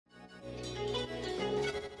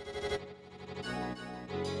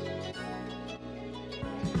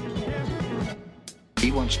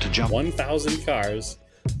He wants to jump 1,000 cars.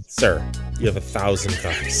 Sir, you have 1,000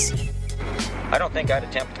 cars. I don't think I'd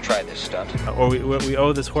attempt to try this stunt. Or we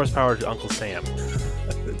owe this horsepower to Uncle Sam.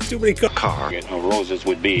 It's too many cars. car. Roses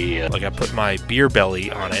would be... Like I put my beer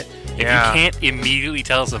belly on it. If you can't immediately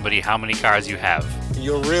tell somebody how many cars you have.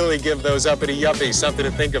 You'll really give those uppity yuppies something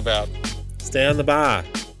to think about. Stay on the bar.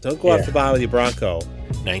 Don't go off the bar with your Bronco.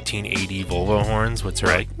 1980 Volvo horns, what's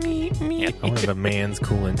right? I want to have a man's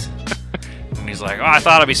coolant. And he's like, oh, I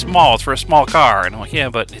thought it'd be small. It's for a small car. And I'm like, yeah,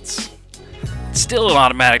 but it's still an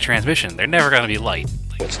automatic transmission. They're never going to be light.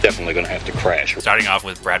 It's definitely going to have to crash. Starting off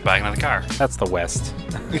with Brad buying another car. That's the West.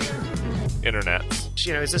 Internet.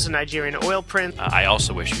 You know, is this a Nigerian oil print? I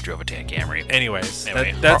also wish you drove a Tan Camry. Anyways,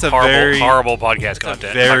 Anyway, that's a horrible, very horrible podcast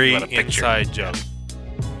content. very Talking about a picture. inside joke.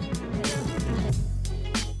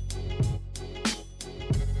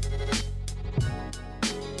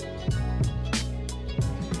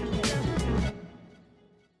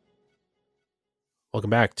 Welcome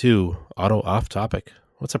back to Auto Off Topic.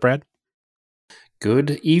 What's up, Brad?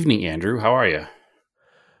 Good evening, Andrew. How are you?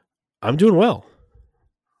 I'm doing well.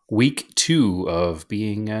 Week 2 of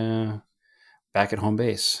being back at home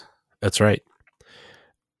base. That's right.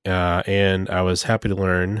 And I was happy to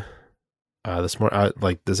learn this morning,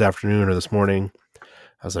 like this afternoon or this morning,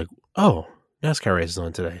 I was like, oh, NASCAR race is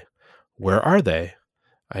on today. Where are they?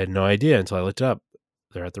 I had no idea until I looked it up.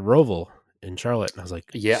 They're at the Roval in Charlotte. And I was like,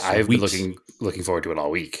 yeah, I've been sweet. looking forward to it all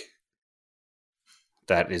week.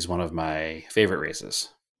 That is one of my favorite races.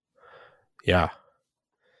 Yeah.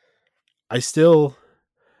 I should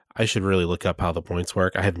really look up how the points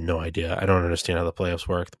work. I have no idea. I don't understand how the playoffs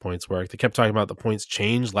work, the points work. They kept talking about the points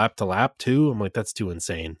change lap to lap too. I'm like, that's too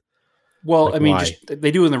insane. Well, like, I mean, why? they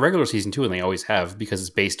do in the regular season too, and they always have, because it's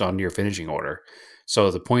based on your finishing order. So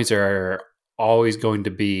the points are always going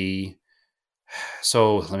to be.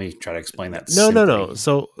 So let me try to explain that. No.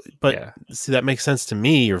 So, but yeah. See, that makes sense to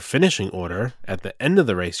me. Your finishing order at the end of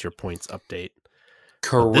the race, your points update.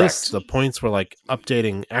 Correct. The points were like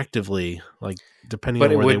updating actively, like depending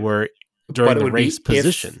But on where they were during the race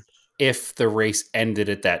position. If the race ended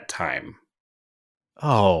at that time.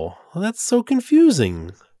 Oh, well, that's so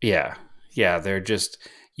confusing. Yeah. They're just,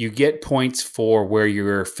 you get points for where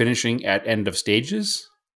you're finishing at end of stages.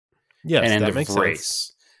 Yes, and end that of makes race.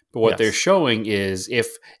 sense. But what Yes. they're showing is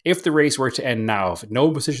if the race were to end now, if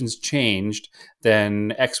no positions changed,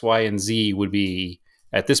 then X, Y, and Z would be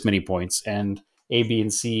at this many points, and A, B,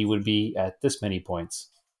 and C would be at this many points.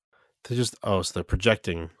 So they're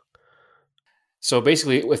projecting. So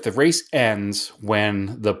basically, if the race ends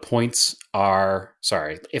when the points are,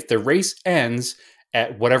 if the race ends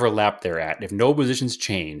at whatever lap they're at, if no positions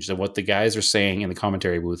change, then what the guys are saying in the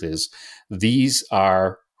commentary booth is these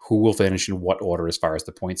are who will finish in what order as far as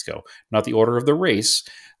the points go, not the order of the race.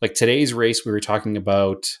 Like today's race, we were talking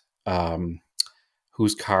about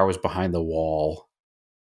whose car was behind the wall.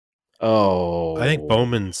 Oh, I think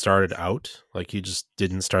Bowman started out. Like he just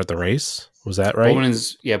didn't start the race. Was that right?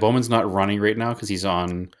 Bowman's not running right now because he's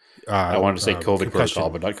on. I wanted to say COVID protocol,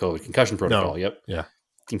 but not COVID. Concussion protocol. No. Yep. Yeah.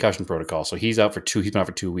 Concussion protocol. So he's out for 2. He's been out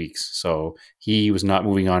for 2 weeks. So he was not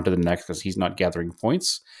moving on to the next because he's not gathering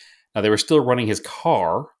points. Now they were still running his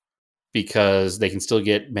car because they can still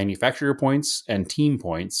get manufacturer points and team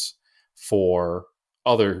points for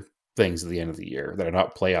other things at the end of the year that are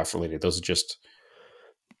not playoff related. Those are just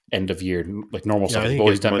end of year, like normal stuff. They've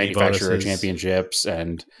always done manufacturer bonuses, championships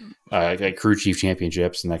and like crew chief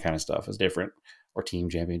championships and that kind of stuff is different, or team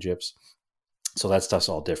championships. So that stuff's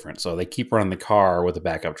all different. So they keep running the car with a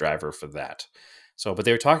backup driver for that. So, but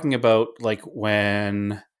they were talking about like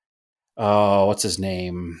when, what's his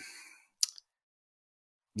name?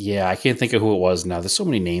 Yeah, I can't think of who it was now. There's so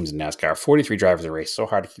many names in NASCAR. 43 drivers a race. So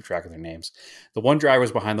hard to keep track of their names. The one driver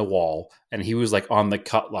was behind the wall, and he was like on the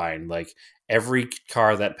cut line. Like every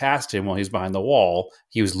car that passed him while he was behind the wall,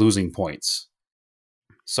 he was losing points.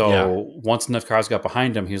 So once enough cars got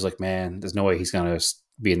behind him, he was like, man, there's no way he's going to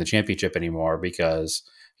be in the championship anymore because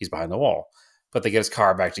he's behind the wall. But they get his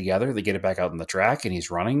car back together. They get it back out on the track, and he's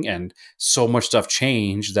running. And so much stuff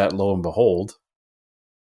changed that, lo and behold,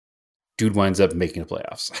 dude winds up making the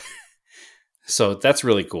playoffs. So that's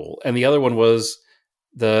really cool. And the other one was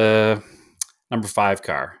the number 5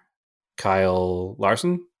 car, Kyle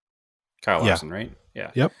Larson. Right?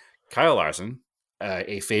 Yeah. Yep. Kyle Larson,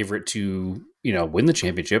 a favorite to, win the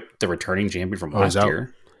championship, the returning champion from last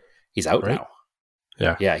year. He's out now.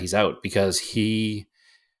 Yeah. Yeah, he's out because he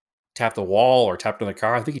tapped the wall or tapped on the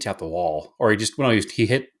car. I think he tapped the wall, or he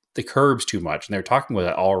hit the curbs too much. And they were talking about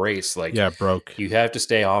that all race. Like, Yeah, it broke. you have to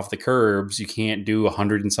stay off the curbs. You can't do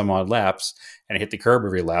 100 and some odd laps and hit the curb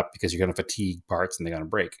every lap because you're going to fatigue parts and they're going to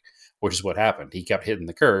break, which is what happened. He kept hitting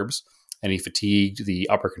the curbs and he fatigued the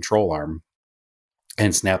upper control arm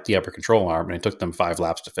and snapped the upper control arm, and it took them 5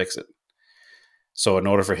 laps to fix it. So in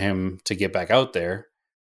order for him to get back out there,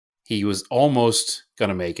 he was almost going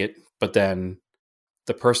to make it, but then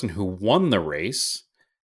the person who won the race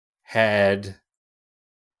had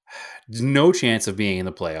no chance of being in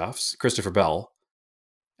the playoffs, Christopher Bell,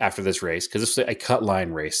 after this race, because this was a cut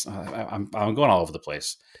line race. I'm going all over the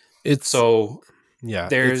place. It's So yeah.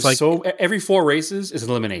 there's it's like, every 4 races is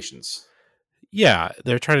eliminations. yeah,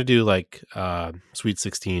 they're trying to do like Sweet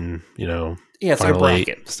 16, Yeah, it's like a Final Eight,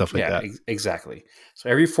 bracket. stuff like that. Exactly. So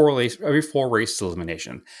every 4 races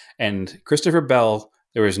elimination. And Christopher Bell,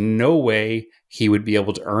 there was no way he would be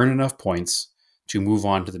able to earn enough points to move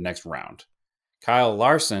on to the next round. Kyle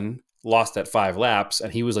Larson lost at 5 laps,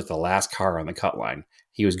 and he was like the last car on the cut line.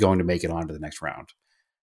 He was going to make it on to the next round.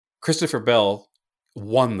 Christopher Bell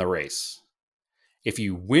won the race. If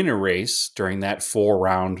you win a race during that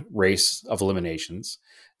 4-round race of eliminations,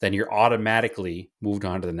 then you're automatically moved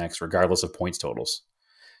on to the next, regardless of points totals.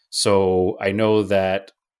 So I know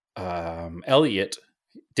that Elliott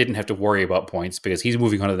didn't have to worry about points because he's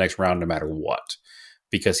moving on to the next round no matter what,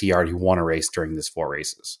 because he already won a race during this 4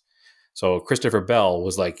 races. So Christopher Bell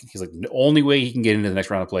was like, he's like, the only way he can get into the next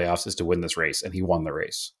round of playoffs is to win this race, and he won the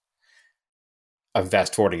race. I'm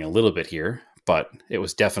fast forwarding a little bit here, but it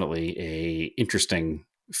was definitely a interesting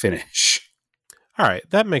finish. All right,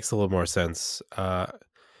 that makes a little more sense.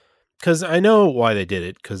 Because I know why they did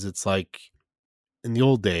it. Because it's like in the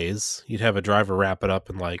old days, you'd have a driver wrap it up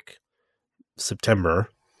in like September.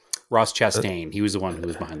 Ross Chastain, he was the one who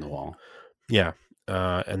was behind the wall. Yeah,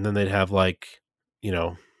 and then they'd have like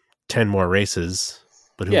 10 more races.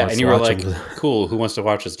 But who wants and to you were watch like, them? cool, who wants to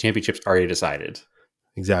watch this? The championship's already decided.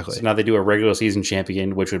 Exactly. So now they do a regular season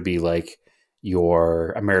champion, which would be like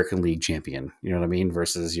your American League champion, you know what I mean,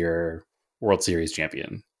 versus your World Series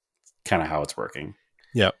champion. Kind of how it's working.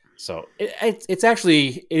 Yep. So it's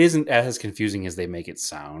actually, it isn't as confusing as they make it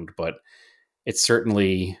sound, but it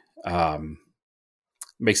certainly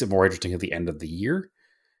makes it more interesting at the end of the year.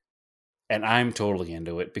 And I'm totally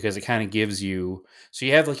into it because it kind of gives you, so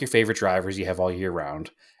you have like your favorite drivers you have all year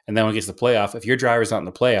round. And then when it gets to the playoff, if your driver's not in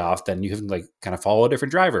the playoff, then you can like kind of follow a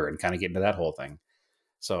different driver and kind of get into that whole thing.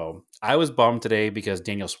 So I was bummed today because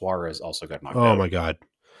Daniel Suarez also got knocked out. Oh my God.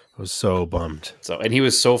 I was so bummed. So, and he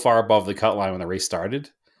was so far above the cut line when the race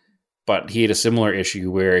started, but he had a similar issue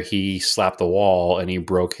where he slapped the wall and he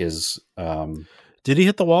broke his, Did he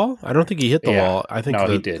hit the wall? I don't think he hit the wall. I think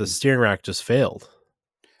he did. the steering rack just failed.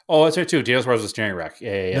 Oh, that's right too. Daniel Suarez was the steering rack.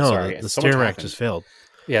 Yeah, No, sorry. the So steering much rack happened. just failed.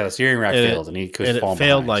 Yeah, the steering rack failed, and he could And fall it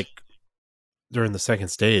failed behind. like during the second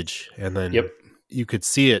stage, and then Yep. you could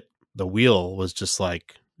see it. The wheel was just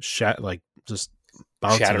like just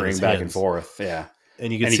bouncing in shattering his back hands. and forth. Yeah,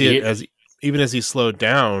 and you could And see he- it as even as he slowed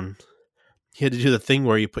down. He had to do the thing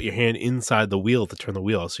where you put your hand inside the wheel to turn the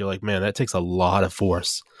wheel. So you're like, man, that takes a lot of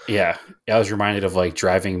force. yeah. I was reminded of like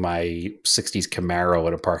driving my '60s Camaro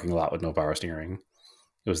in a parking lot with no power steering.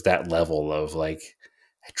 It was that level of like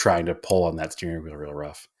trying to pull on that steering wheel real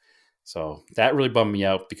rough. So that really bummed me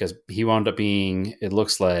out because he wound up being, it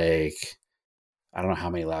looks like, I don't know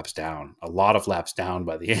how many laps down, a lot of laps down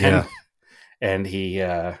by the end. Yeah. And he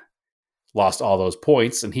lost all those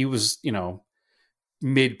points, and he was,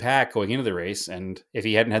 mid-pack going into the race. And if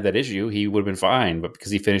he hadn't had that issue, he would have been fine. But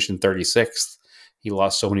because he finished in 36th, he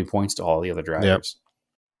lost so many points to all the other drivers. Yep.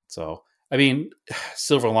 So, I mean,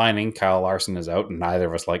 silver lining, Kyle Larson is out, and neither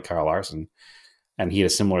of us like Kyle Larson. And he had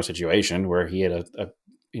a similar situation where he had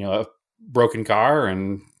a broken car,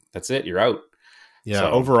 and that's it. You're out. Yeah.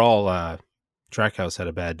 So- Overall, Trackhouse had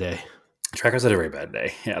a bad day. Trackers had a very bad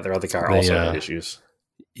day. Yeah, their other car They, also had issues.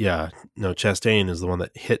 Yeah. No, Chastain is the one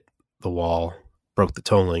that hit the wall, broke the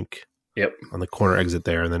toe link Yep. on the corner exit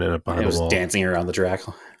there, and then ended up It behind was the wall. dancing around the track.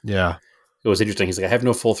 Yeah. It was interesting. He's like, I have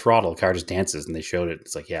no full throttle. The car just dances, and they showed it.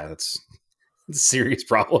 It's like, yeah, that's a serious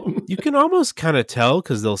problem. You can almost kind of tell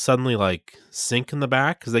because they'll suddenly like sink in the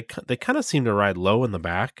back because they kind of seem to ride low in the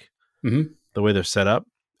back, Mhm. the way they're set up.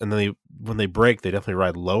 And then when they brake, they definitely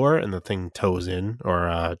ride lower, and the thing toes in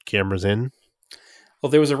or cameras in. Well,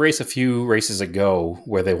 there was a race a few races ago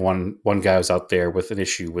where they one guy was out there with an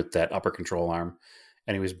issue with that upper control arm,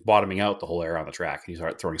 and he was bottoming out the whole air on the track, and he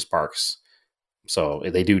started throwing sparks. So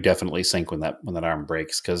they do definitely sink when that arm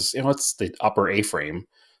breaks because it's the upper A-frame,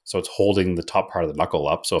 so it's holding the top part of the knuckle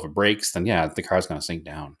up. So if it breaks, then yeah, the car's going to sink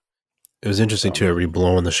down. It was interesting So- too. Everybody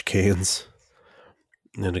blowing the chicanes.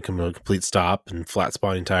 And to come to a complete stop and flat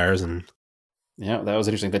spotting tires. And Yeah, that was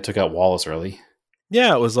interesting. They took out Wallace early.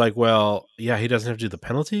 yeah, it was like, well, yeah, he doesn't have to do the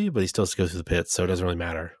penalty, but he still has to go through the pits, so it doesn't really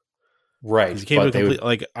matter. Right. He came to a But they complete, would,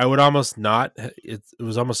 like, I would almost not, it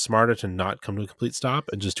was almost smarter to not come to a complete stop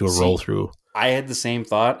and just do a See, roll through. I had the same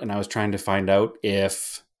thought, and I was trying to find out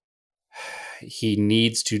if he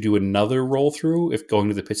needs to do another roll through if going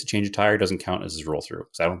to the pits to change a tire doesn't count as his roll through,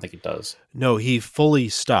 because I don't think it does. No, he fully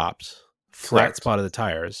stopped, flat Correct. spotted the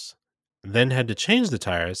tires, then had to change the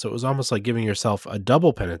tires. So it was almost like giving yourself a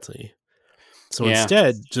double penalty. So Yeah.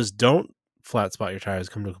 instead, just don't flat spot your tires,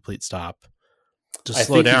 come to a complete stop. Just I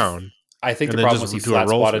slow think down. I think And the then problem just was do a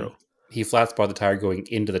roll through. he flat spotted the tire going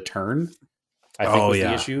into the turn. I think was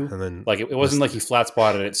the issue. And then Like it wasn't like he flat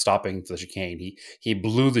spotted it stopping for the chicane. He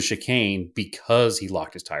blew the chicane because he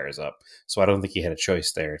locked his tires up. So I don't think he had a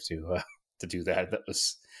choice there to do that. That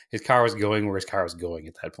was his car was going where his car was going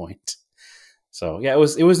at that point. So yeah, it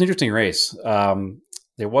was an interesting race.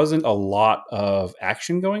 There wasn't a lot of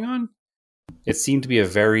action going on. It seemed to be a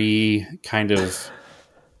very kind of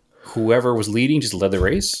whoever was leading just led the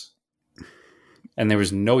race, and there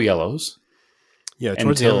was no yellows. yeah,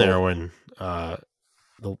 towards the until- end there when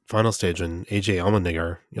the final stage when AJ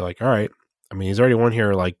Allmendinger, you're like, all right. I mean, he's already won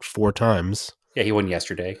here like 4 times. Yeah, he won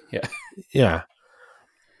yesterday. Yeah.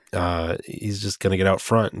 Yeah. He's just going to get out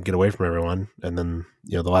front and get away from everyone. And then,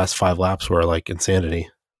 the last 5 laps were like insanity.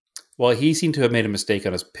 Well, he seemed to have made a mistake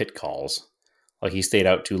on his pit calls. Like he stayed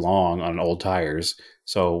out too long on old tires.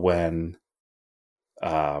 So when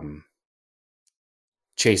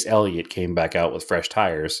Chase Elliott came back out with fresh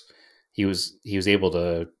tires, he was able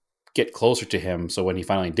to get closer to him. So when he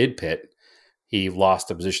finally did pit, he lost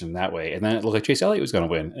the position that way. And then it looked like Chase Elliott was going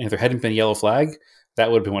to win. And if there hadn't been a yellow flag, that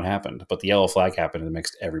would have been what happened. But the yellow flag happened and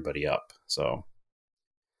mixed everybody up. So,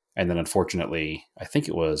 and then unfortunately, I think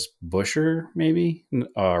it was Busher, maybe,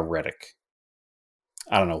 Reddick.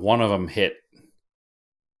 I don't know. One of them hit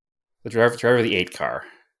the driver of the 8 car.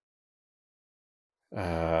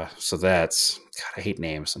 So that's, God, I hate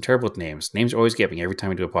names. I'm terrible with names. Names always get me every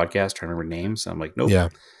time I do a podcast, trying to remember names. I'm like, nope, Yeah.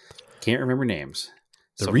 can't remember names.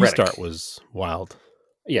 The So restart Reddick. was wild.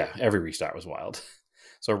 Yeah, every restart was wild.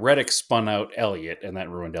 So Reddick spun out Elliott, and that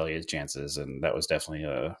ruined Elliott's chances, and that was definitely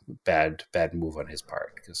a bad move on his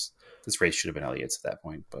part, because this race should have been Elliott's at that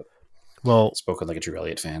point, but Well, spoken like a true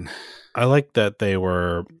Elliott fan. I like that they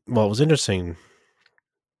were, well, it was interesting.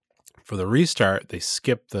 For the restart, they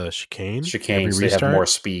skipped the chicane. Chicanes, every they have restart. more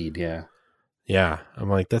speed, yeah. Yeah. I'm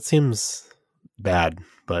like, that seems bad,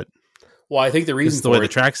 but Well, I think the this reason is the way for the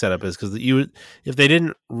it, track setup is because if they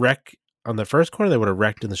didn't wreck on the first corner, they would have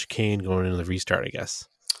wrecked in the chicane going into the restart, I guess.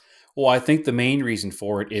 well, I think the main reason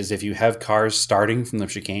for it is if you have cars starting from the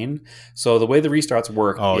chicane. So the way the restarts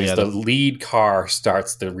work is the lead car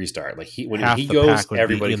starts the restart. Like when Half he the goes, pack would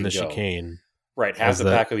everybody be in can the go. chicane. Right, half as the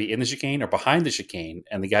the- pack would be in the chicane or behind the chicane,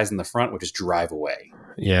 and the guys in the front would just drive away.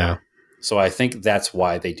 Yeah. So I think that's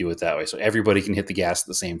why they do it that way. So everybody can hit the gas at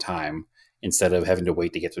the same time instead of having to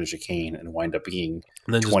wait to get through the chicane and wind up being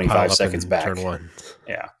And then just 25 pile up seconds in back. Turn 1.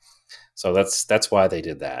 Yeah. So that's why they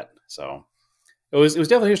did that. So it was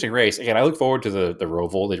definitely an interesting race. Again, I look forward to the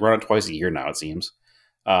Roval. They run it twice a year now, it seems.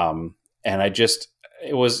 And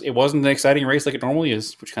it wasn't an exciting race like it normally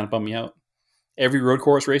is, which kind of bummed me out. Every road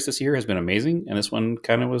course race this year has been amazing, and this one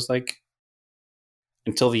kind of was like,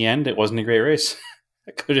 until the end, it wasn't a great race.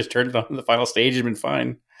 I could have just turned it on in the final stage and been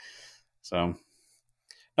fine. So,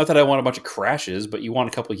 not that I want a bunch of crashes, but you want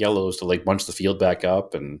a couple of yellows to like bunch the field back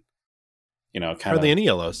up, and kind of. Hardly any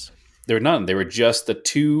yellows. There were none. There were just the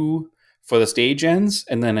 2 for the stage ends,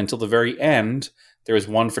 and then until the very end, there was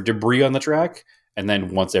 1 for debris on the track, and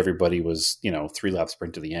then once everybody was 3 lap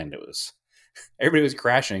sprint to the end, everybody was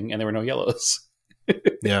crashing, and there were no yellows.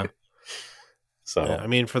 Yeah. So Yeah, I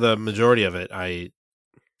mean, for the majority of it, I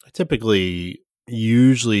typically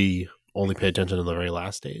usually only pay attention to the very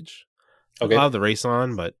last stage. okay, I'll have the race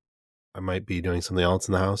on, but I might be doing something else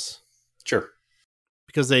in the house sure.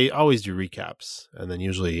 because they always do recaps, and then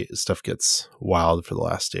usually stuff gets wild for the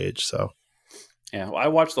last stage. So Yeah, well, I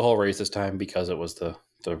watched the whole race this time because it was the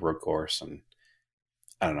road course, and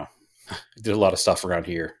I don't know. I did a lot of stuff around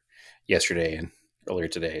here yesterday and earlier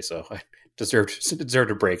today, so I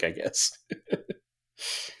deserved a break, I guess.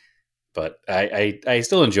 But I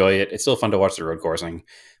still enjoy it. It's still fun to watch the road course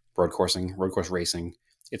racing.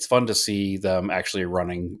 It's fun to see them actually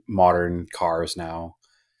running modern cars now.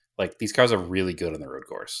 Like these cars are really good on the road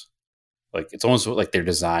course. Like it's almost like they're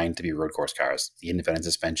designed to be road course cars. The independent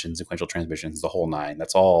suspension, sequential transmissions, the whole 9.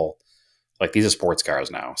 That's all. Like these are sports cars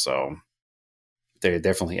now, so they're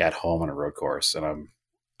definitely at home on a road course, and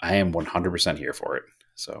I am 100% here for it.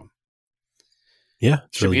 So Yeah,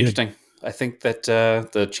 it's Should really be good. interesting. I think that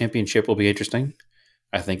the championship will be interesting.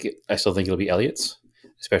 I still think it'll be Elliott's,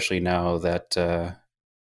 especially now that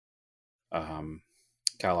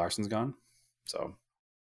Kyle Larson's gone. So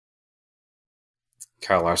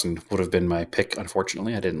Kyle Larson would have been my pick.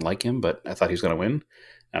 Unfortunately, I didn't like him, but I thought he was going to win,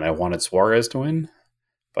 and I wanted Suarez to win.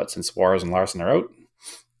 But since Suarez and Larson are out,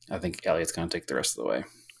 I think Elliott's going to take the rest of the way.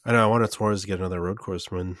 I know. I wanted Suarez to get another road course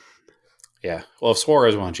win. Yeah. Well, if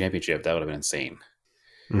Suarez won a championship, that would have been insane.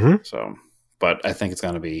 Mm-hmm. So, but I think it's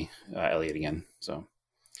going to be Elliott again. So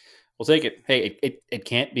we'll take it. Hey, it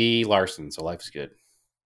can't be Larson, so life's good.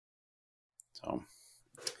 So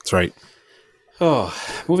That's right. Oh,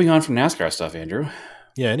 moving on from NASCAR stuff, Andrew.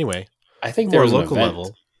 Yeah. Anyway, I think more there was local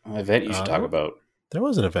an event you should talk about. There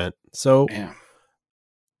was an event, so Yeah.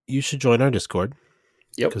 you should join our Discord.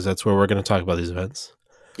 Yep. Because that's where we're going to talk about these events.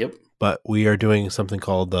 Yep. But we are doing something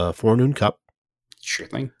called the Forenoon Cup. Sure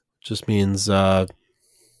thing. Just means early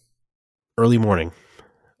morning.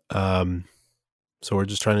 So we're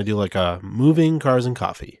just trying to do like a moving cars and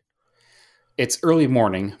coffee. It's early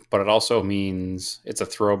morning, but it also means it's a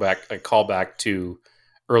callback to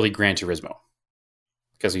early Gran Turismo.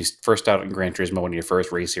 Because he's first out in Gran Turismo when your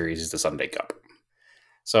first race series is the Sunday Cup.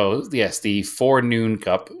 So, yes, the Forenoon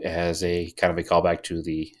Cup has a kind of a callback to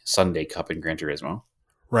the Sunday Cup in Gran Turismo.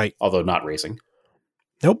 Right. Although not racing.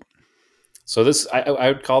 Nope. So this, I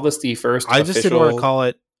would call this the first I just official... didn't want to call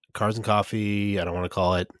it Cars and Coffee. I don't want to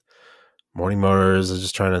call it Morning Motors. I was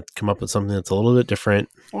just trying to come up with something that's a little bit different.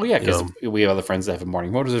 Well, yeah, because we have other friends that have a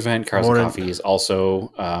Morning Motors event. Cars and Coffee is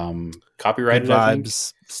also copyrighted. Good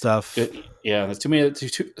vibes stuff. Good. Yeah, there's too many.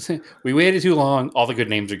 We waited too long. All the good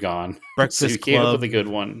names are gone. Breakfast so you came Club. up with a good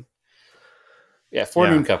one. Yeah,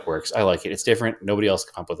 Forenoon Cup works. I like it. It's different. Nobody else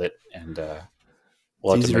come up with it, and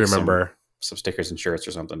we'll it's have easy to make to remember. some stickers and shirts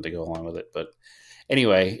or something to go along with it. But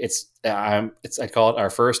anyway, I call it our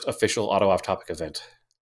first official Auto Off Topic event.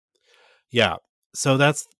 Yeah. So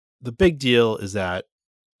that's the big deal, is that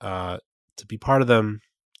to be part of them,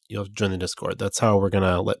 you'll have to join the Discord. That's how we're going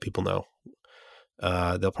to let people know.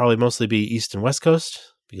 They'll probably mostly be East and West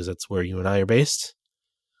Coast, because that's where you and I are based.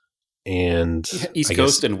 And East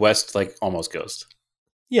Coast and West, like almost Coast.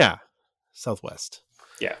 Yeah. Southwest.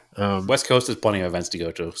 Yeah. West Coast has plenty of events to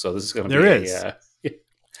go to. So this is going to be there is.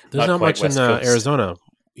 There's not much in Arizona,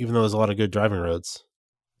 even though there's a lot of good driving roads.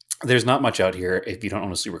 There's not much out here if you don't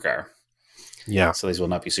own a supercar. Yeah. So these will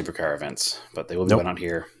not be supercar events, but they will be going out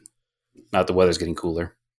here. Now that the weather's getting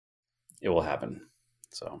cooler, it will happen.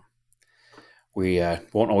 So we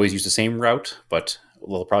won't always use the same route, but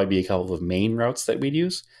there'll probably be a couple of main routes that we'd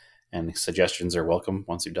use, and suggestions are welcome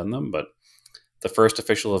once you've done them. But the first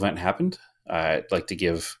official event happened. I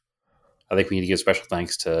think we need to give special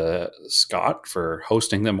thanks to Scott for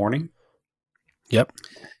hosting the morning. Yep.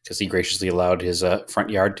 Because he graciously allowed his front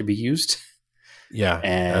yard to be used. Yeah.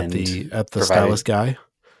 And at the stylist guy.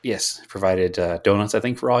 Yes. Provided donuts, I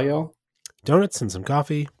think, for all y'all. Donuts and some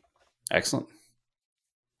coffee. Excellent.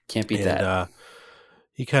 Can't beat that.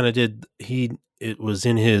 He kind of did. It was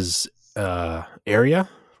in his area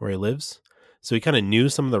where he lives, so he kind of knew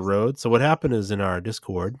some of the roads. So what happened is, in our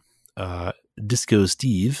Discord, Disco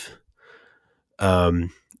Steve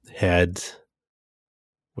had,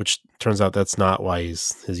 which turns out that's not why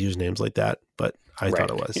his username's like that, but I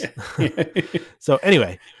thought it was. So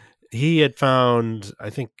anyway, he had found, I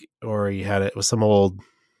think, or he had it with some old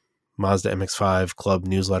Mazda MX-5 club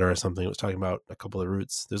newsletter or something. It was talking about a couple of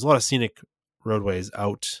routes. There's a lot of scenic roadways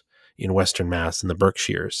out in Western Mass in the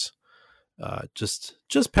Berkshires, just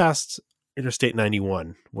past Interstate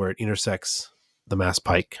 91, where it intersects the Mass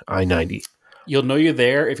Pike, I-90. You'll know you're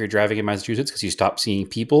there if you're driving in Massachusetts, because you stop seeing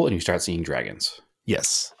people and you start seeing dragons.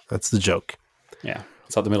 Yes, that's the joke. Yeah,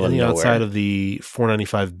 it's out the middle and of nowhere. Outside of the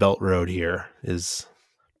 495 Belt Road here is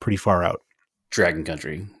pretty far out. Dragon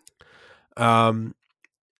country.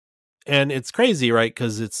 And it's crazy, right?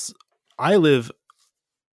 Because I live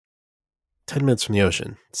 10 minutes from the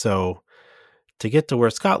ocean. So to get to where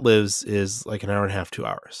Scott lives is like an hour and a half, 2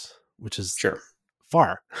 hours, which is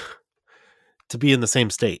far to be in the same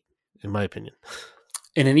state, in my opinion.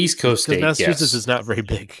 In an East Coast state, Massachusetts is not very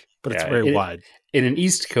big, but it's very wide. In an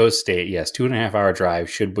East Coast state, yes, 2.5 hour drive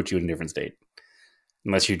should put you in a different state.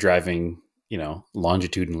 Unless you're driving,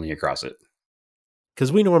 longitudinally across it.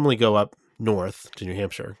 Because we normally go up north to New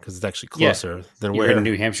Hampshire, because it's actually closer than you're in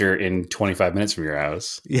New Hampshire in 25 minutes from your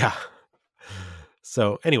house. Yeah.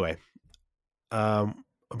 So anyway, a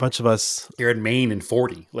bunch of us. You're in Maine in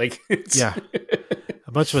 40. Yeah.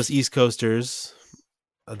 A bunch of us East Coasters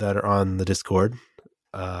that are on the Discord.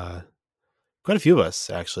 Quite a few of us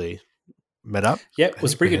actually met up. Yeah, it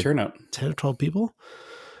was a pretty good turnout. 10 or 12 people.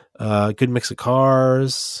 Good mix of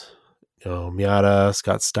cars. Miata,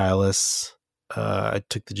 Scott Stylus. I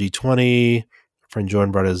took the G20. Friend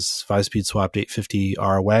Jordan brought his 5-speed swapped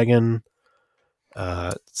 850R wagon.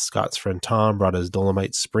 Scott's friend Tom brought his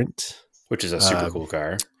Dolomite Sprint, which is a super cool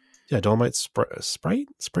car. Yeah, Dolomite Sprint.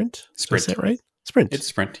 Sprint. Did I say it right? Sprint. It's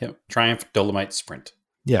Sprint. Yeah, Triumph Dolomite Sprint.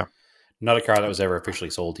 Yeah, not a car that was ever officially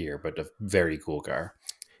sold here, but a very cool car.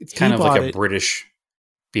 It's kind of like a British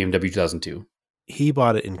BMW 2002. He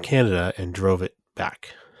bought it in Canada and drove it back.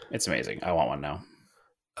 It's amazing. I want one now.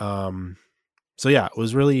 So yeah, it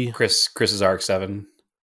was really Chris's RX-7.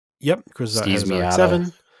 Yep, Chris's Miata.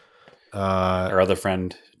 RX-7. Our other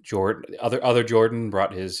friend Jordan, other Jordan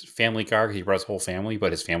brought his family car. He brought his whole family,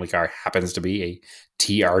 but his family car happens to be a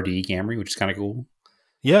TRD Camry, which is kind of cool.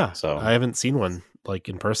 Yeah, so I haven't seen one like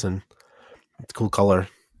in person. It's a cool color.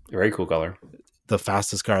 Very cool color. The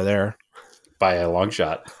fastest car there by a long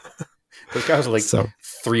shot. Those cars are like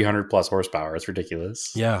 300 plus horsepower. It's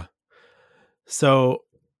ridiculous. Yeah. So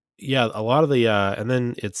yeah, a lot of the and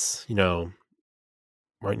then it's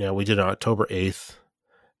right now we did it on October 8th.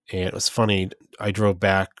 And it was funny. I drove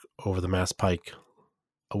back over the Mass Pike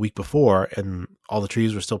a week before, and all the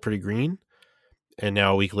trees were still pretty green. And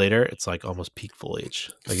now a week later, it's like almost peak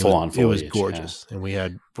foliage. Like full on foliage. It was gorgeous, and we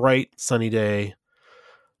had bright, sunny day.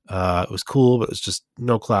 It was cool, but it was just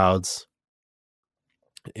no clouds.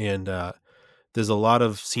 And there's a lot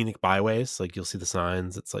of scenic byways. Like you'll see the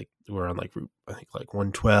signs. It's like we're on like route, I think like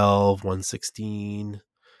 112, 116.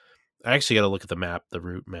 I actually got to look at the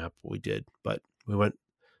route map we did, but we went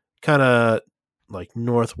kind of like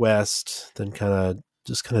northwest, then kind of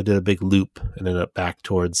did a big loop and ended up back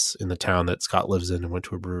towards in the town that Scott lives in and went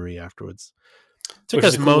to a brewery afterwards. Took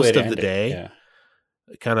us most of the day. Yeah.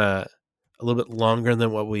 Kind of a little bit longer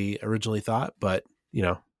than what we originally thought, but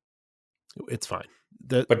it's fine.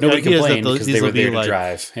 But nobody complained because they were there to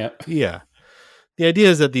drive. Yeah. Yeah. The idea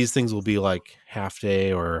is that these things will be like half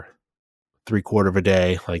day or 3/4 of a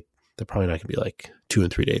day. Like they're probably not going to be like 2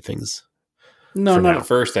 and 3 day things. No, not at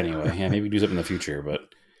first anyway. Yeah, maybe do something in the future, but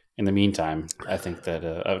in the meantime, I think that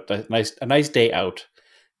a nice day out.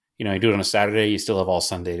 You do it on a Saturday, you still have all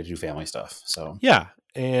Sunday to do family stuff. So yeah,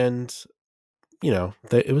 and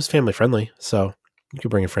it was family friendly, so you could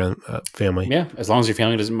bring a friend, family. Yeah, as long as your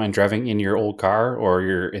family doesn't mind driving in your old car or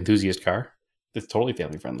your enthusiast car, it's totally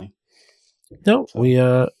family friendly. No, we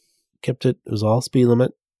kept it. It was all speed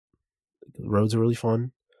limit. The roads are really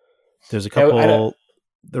fun. There's a couple.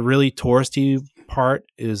 The really touristy part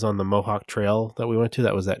is on the Mohawk Trail that we went to.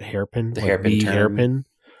 That was that hairpin. The hairpin.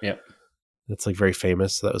 Yep. That's like very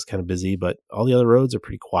famous. So that was kind of busy, but all the other roads are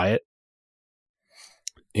pretty quiet.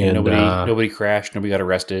 And nobody crashed. Nobody got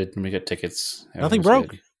arrested. Nobody got tickets. Nothing broke.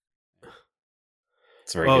 Good.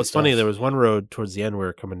 It's very good it's funny. There was one road towards the end we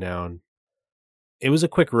were coming down. It was a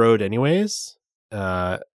quick road anyways.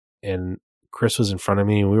 And Chris was in front of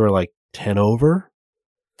me and we were like 10 over.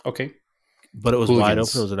 Okay. But it was wide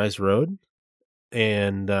open. It was a nice road.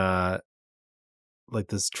 And like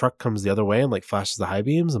this truck comes the other way and like flashes the high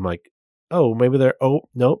beams. I'm like, oh, maybe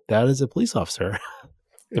nope, that is a police officer.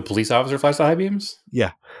 The police officer flashed the high beams?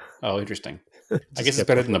 Yeah. Oh, interesting. I guess it's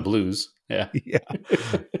better than the blues. Yeah. Yeah.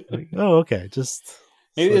 Like, oh, okay. Just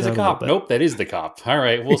maybe there's a cop. Nope, that is the cop. All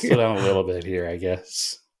right, we'll slow down a little bit here, I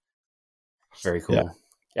guess. Very cool.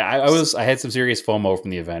 Yeah, I had some serious FOMO from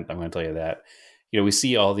the event. I'm going to tell you that. We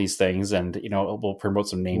see all these things and, we'll promote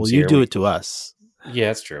some names here. Well, you do it to us. Yeah,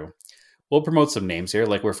 that's true. We'll promote some names here.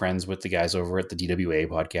 Like we're friends with the guys over at the DWA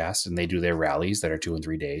podcast and they do their rallies that are 2 and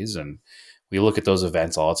 3 days. And we look at those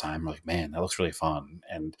events all the time. We're like, man, that looks really fun.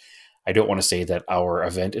 And I don't want to say that our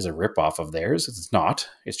event is a ripoff of theirs. It's not.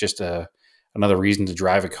 It's just another reason to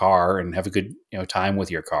drive a car and have a good time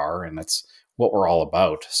with your car. And that's what we're all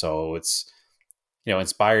about. So it's,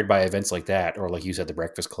 inspired by events like that, or like you said, the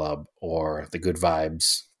Breakfast Club or the Good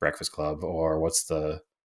Vibes Breakfast Club, or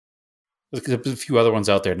there's a few other ones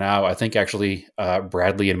out there now. I think actually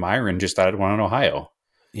Bradley and Myron just started one in Ohio.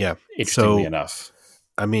 Yeah. Interestingly enough.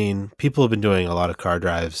 I mean, people have been doing a lot of car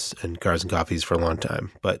drives and cars and coffees for a long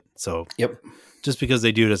time, but yep. Just because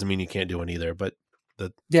they do doesn't mean you can't do one either. But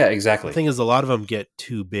yeah, exactly. The thing is, a lot of them get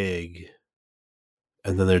too big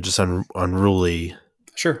and then they're just unruly.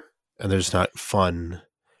 Sure. And they're just not fun.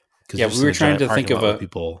 Yeah, we were trying to think of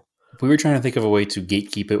a way to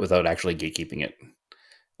gatekeep it without actually gatekeeping it.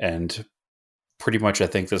 And pretty much I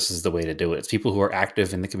think this is the way to do it. It's people who are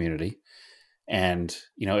active in the community. And,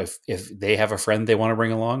 if they have a friend they want to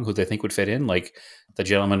bring along who they think would fit in, like the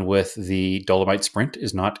gentleman with the Dolomite Sprint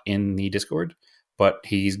is not in the Discord, but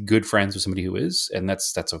he's good friends with somebody who is, and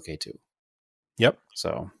that's okay too. Yep.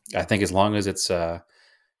 So I think as long as it's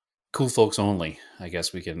cool folks only. I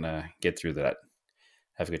guess we can get through that.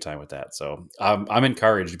 Have a good time with that. So I'm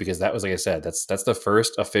encouraged because that was, like I said, that's the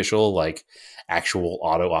first official like actual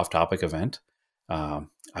auto off topic event.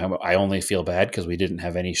 I only feel bad because we didn't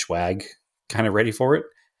have any swag kind of ready for it.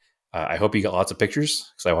 I hope you got lots of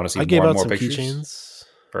pictures because I want to see more and more pictures. Keychains.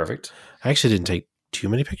 Perfect. I actually didn't take too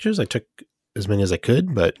many pictures. I took as many as I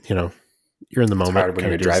could, but you're in the moment. It's hard when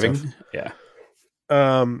you're driving. Stuff. Yeah.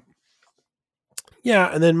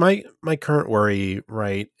 Yeah, and then my current worry,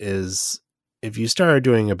 right, is if you start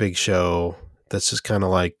doing a big show that's just kind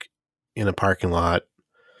of like in a parking lot,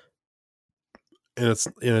 and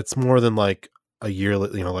it's more than like a year,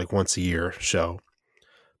 like once a year show,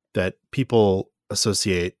 that people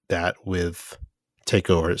associate that with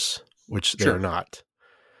takeovers, which they're not,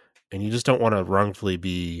 and you just don't want to wrongfully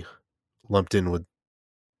be lumped in with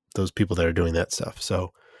those people that are doing that stuff.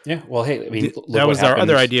 So yeah, well, hey, I mean, that was our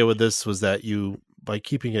other idea with this, was that you, by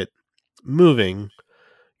keeping it moving,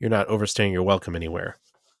 you're not overstaying your welcome anywhere.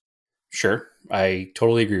 Sure. I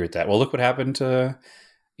totally agree with that. Well, look what happened to,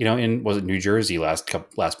 was it New Jersey last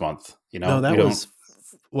month? No, that was,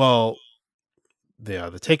 well, the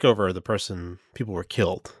takeover, people were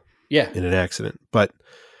killed. Yeah. In an accident. But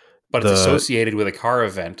it's associated with a car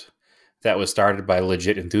event that was started by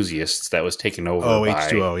legit enthusiasts that was taken over by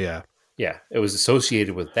H2O, yeah. Yeah. It was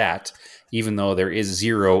associated with that, even though there is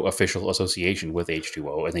zero official association with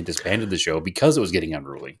H2O, and they disbanded the show because it was getting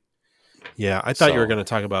unruly. Yeah, I thought you were going to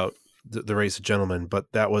talk about the Race of Gentlemen,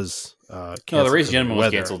 but that was canceled. No, the Race of Gentlemen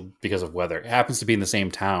was canceled because of weather. It happens to be in the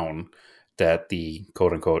same town that the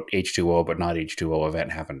quote-unquote H2O, but not H2O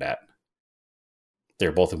event happened at.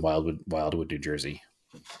 They're both in Wildwood, New Jersey.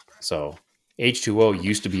 So H2O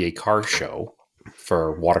used to be a car show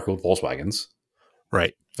for water-cooled Volkswagens.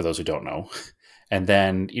 Right. For those who don't know. And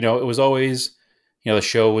then, it was always, the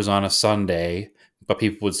show was on a Sunday, but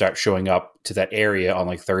people would start showing up to that area on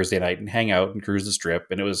like Thursday night and hang out and cruise the strip.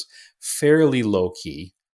 And it was fairly low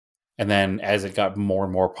key. And then as it got more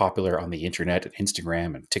and more popular on the internet and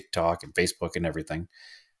Instagram and TikTok and Facebook and everything,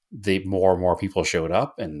 the more and more people showed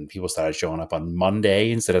up, and people started showing up on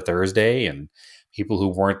Monday instead of Thursday. And people who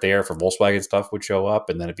weren't there for Volkswagen stuff would show up.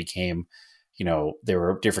 And then it became, there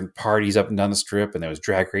were different parties up and down the strip, and there was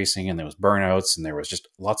drag racing, and there was burnouts, and there was just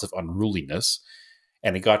lots of unruliness.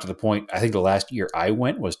 And it got to the point, I think the last year I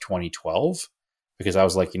went was 2012, because I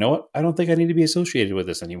was like, you know what? I don't think I need to be associated with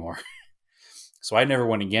this anymore. So I never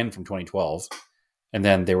went again from 2012. And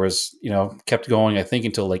then there was, kept going, I think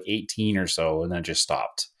until like 18 or so, and then it just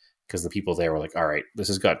stopped because the people there were like, all right, this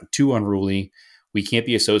has gotten too unruly. We can't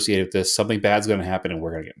be associated with this. Something bad's going to happen and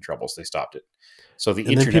we're going to get in trouble. So they stopped it. So the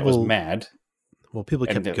internet was mad. Well, people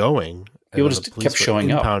kept going. People just kept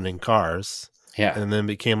showing up. Impounding cars. Yeah. And then it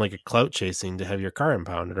became like a clout chasing to have your car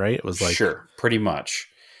impounded, right? It was like... Sure, pretty much.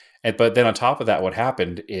 But then on top of that, what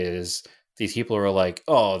happened is these people were like,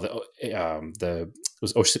 oh, it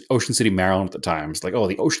was Ocean City, Maryland at the time. It's like, oh,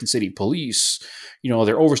 the Ocean City police,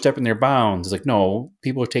 they're overstepping their bounds. It's like, no,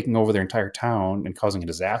 people are taking over their entire town and causing a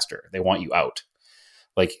disaster. They want you out.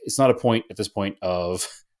 Like, it's not a point at this point of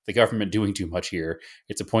the government doing too much here.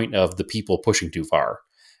 It's a point of the people pushing too far.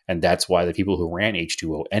 And that's why the people who ran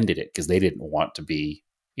H2O ended it, because they didn't want to be,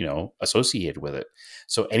 associated with it.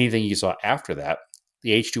 So anything you saw after that, the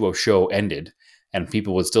H2O show ended, and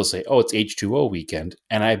people would still say, oh, it's H2O weekend.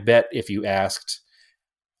 And I bet if you asked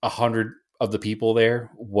 100 of the people there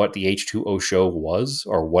what the H2O show was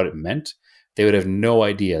or what it meant, they would have no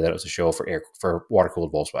idea that it was a show for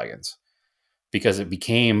water-cooled Volkswagens. Because it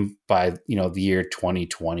became, by the year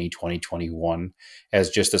 2020, 2021, as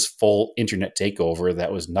just this full internet takeover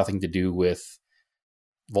that was nothing to do with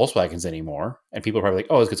Volkswagens anymore. And people are probably like,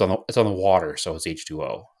 oh, it's on the water, so it's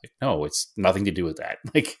H2O. Like, no, it's nothing to do with that.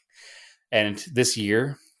 And this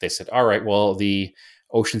year they said, all right, well, the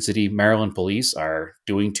Ocean City, Maryland police are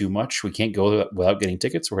doing too much. We can't go without getting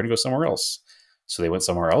tickets. We're going to go somewhere else. So they went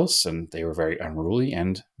somewhere else, and they were very unruly,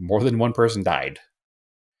 and more than one person died.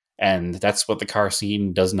 And that's what the car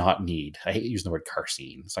scene does not need. I hate using the word car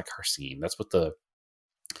scene. It's not car scene. That's what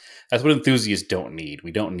enthusiasts don't need.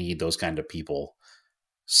 We don't need those kind of people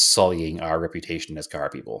sullying our reputation as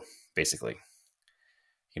car people, basically.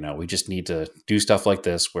 We just need to do stuff like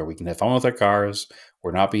this where we can have fun with our cars.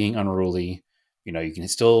 We're not being unruly. You can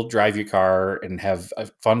still drive your car and have a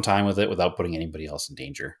fun time with it without putting anybody else in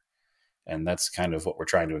danger. And that's kind of what we're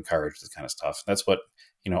trying to encourage, this kind of stuff. That's what,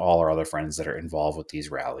 all our other friends that are involved with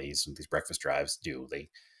these rallies and these breakfast drives do.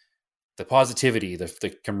 The positivity,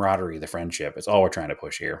 the camaraderie, the friendship, it's all we're trying to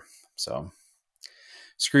push here. So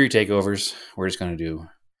screw your takeovers. We're just going to do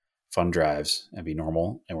fun drives and be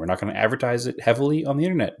normal. And we're not going to advertise it heavily on the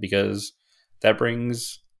internet, because that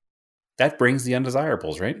brings that brings the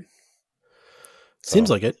undesirables, right? Seems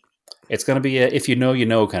So like it. it's going to be a if you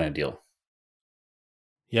know kind of deal.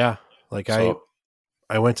 Yeah. Like So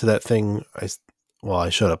I went to that thing. I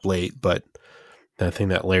showed up late, but that thing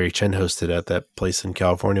that Larry Chen hosted at that place in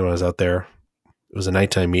California when I was out there, it was a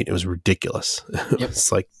nighttime meet. It was ridiculous. Yep.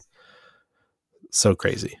 It's like so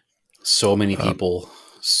crazy. so many people,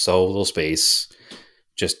 so little space,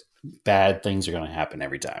 just bad things are going to happen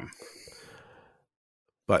every time.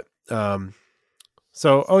 But one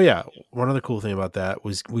other cool thing about that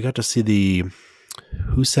was we got to see the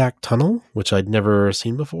Hoosac Tunnel, which I'd never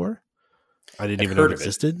seen before. I didn't even know it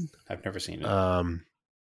existed. I've never seen it.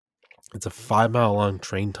 It's a 5-mile long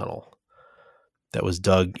train tunnel that was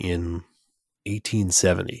dug in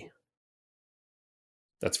 1870.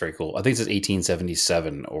 That's very cool. I think it says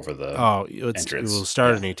 1877 over the It entrance. was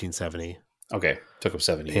started in 1870. Okay, took them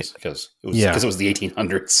 7 years because it was the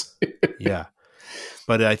 1800s. Yeah,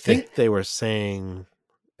 but I think they were saying,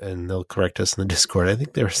 and they'll correct us in the Discord, I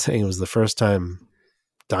think they were saying it was the first time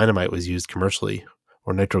dynamite was used commercially,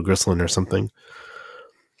 or nitroglycerin or something.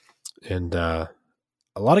 And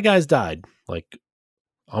a lot of guys died. Like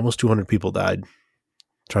almost 200 people died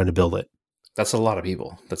trying to build it. That's a lot of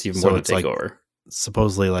people. That's even So more than it's like- takeover.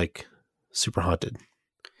 Supposedly like super haunted.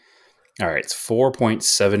 All right, it's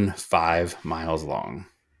 4.75 miles long.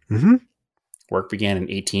 Mm-hmm. Work began in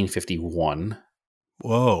 1851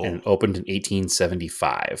 Whoa. and opened in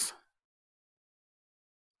 1875.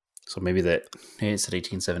 So maybe it said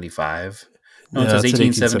 1875. No, it Yeah, says it said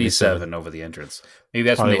 1877 over the entrance. Maybe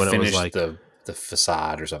that's Probably when they when it was finished like- the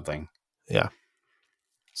facade or something. Yeah.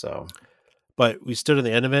 So But we stood at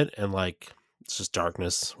the end of it and like it's just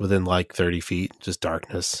darkness within like 30 feet, just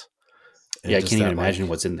darkness. And yeah, I just can't even that, imagine like,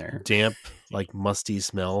 what's in there. damp, like musty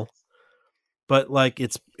smell. But like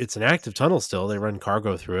it's an active tunnel still. They run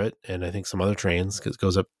cargo through it, and I think some other trains because it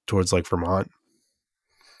goes up towards like Vermont.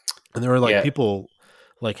 And there were like Yeah. people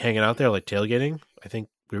like hanging out there, like tailgating. I think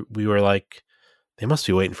we were like, they must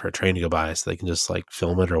be waiting for a train to go by so they can just like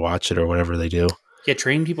film it or watch it or whatever they do. Yeah,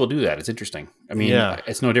 train people do that. It's interesting. I mean, Yeah.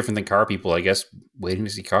 it's no different than car people, I guess, waiting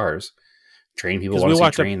to see cars. Train people 'Cause want we to see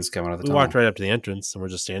walked up- trains coming out of the We tunnel. walked right up to the entrance and we're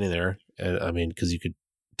just standing there. And I mean, because you could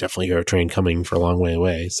definitely hear a train coming for a long way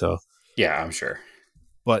away. So, Yeah, I'm sure.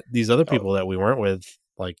 but these other people that we weren't with,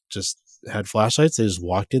 like, just had flashlights. They just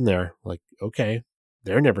walked in there, like, okay,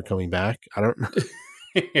 they're never coming back. I don't know.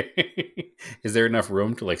 Is there enough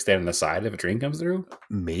room to like stand on the side if a train comes through?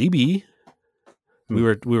 Maybe we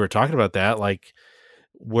were talking about that, like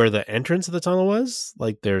where the entrance of the tunnel was.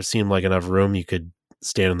 Like, there seemed like enough room you could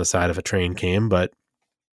stand on the side if a train came, but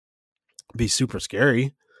it'd be super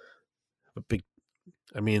scary.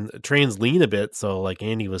 Trains lean a bit, so like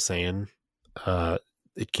Andy was saying,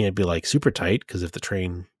 it can't be like super tight because if the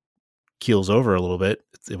train keels over a little bit,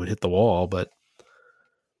 it would hit the wall. But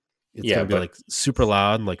it's Yeah, gonna be but- like super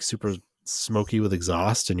loud and like super smoky with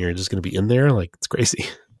exhaust, and you're just gonna be in there. Like, it's crazy.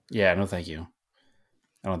 Yeah, no, thank you.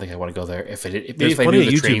 I don't think I want to go there. If There's I plenty knew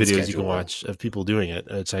of the YouTube train videos you schedule. can watch of people doing it.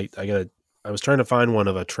 It's I was trying to find one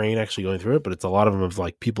of a train actually going through it, but it's a lot of them of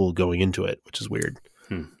like people going into it, which is weird.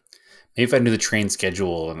 Maybe if I knew the train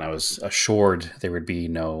schedule and I was assured there would be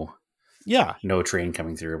no train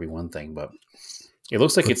coming through, it'd be one thing. But it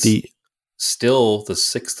looks like But it's still the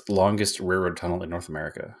 6th longest railroad tunnel in North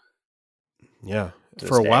America. Yeah. To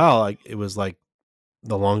For a this day. while, like it was like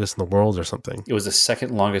the longest in the world or something. It was the 2nd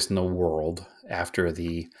longest in the world after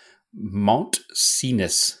the Mont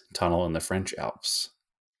Cenis tunnel in the French Alps,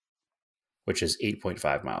 which is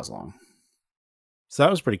 8.5 miles long. So that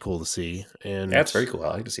was pretty cool to see. And That's very cool. I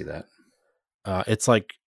like to see that. It's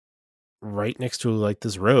like right next to like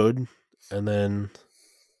this road, and then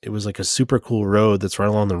it was like a super cool road that's right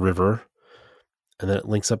along the river, and then it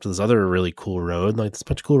links up to this other really cool road. Like, there's a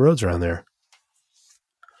bunch of cool roads around there.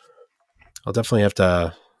 I'll definitely have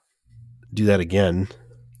to do that again.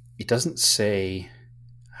 It doesn't say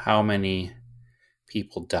how many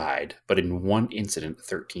people died, but in one incident,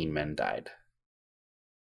 13 men died.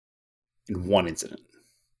 In one incident.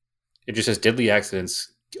 It just says deadly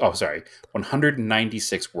accidents.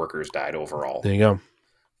 196 workers died overall. There you go.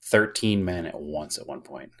 13 men at once at one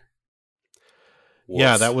point.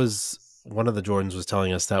 Yeah, Woof. that was one of the Jordans was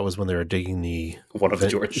telling us that was when they were digging the one of the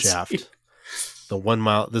vent Jordans. shaft. The 1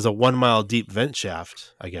 mile, there's a 1 mile deep vent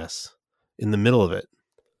shaft, I guess, in the middle of it.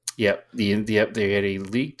 Yep. They had a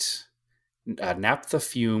leaked naphtha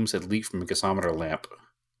fumes had leaked from a gasometer lamp.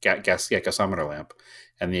 Gasometer lamp.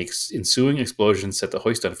 And the ensuing explosion set the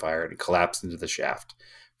hoist on fire and collapsed into the shaft.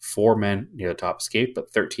 4 men near the top escaped,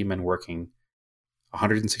 but 13 men working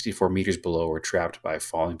 164 meters below were trapped by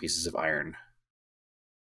falling pieces of iron.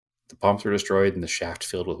 The pumps were destroyed and the shaft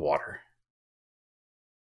filled with water.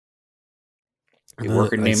 A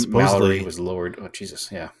worker named Mallory was lowered. Oh,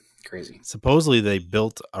 Jesus. Yeah. Crazy. Supposedly they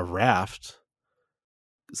built a raft.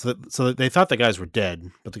 So they thought the guys were dead,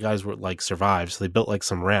 but the guys were like survived. So they built like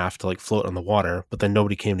some raft to like float on the water, but then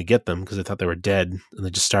nobody came to get them because they thought they were dead and they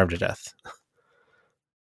just starved to death.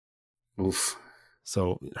 Oof.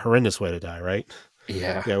 So horrendous way to die, right?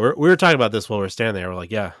 Yeah. Yeah. We were talking about this while we were standing there. We're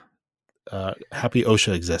like, yeah, happy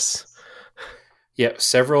OSHA exists. Yeah.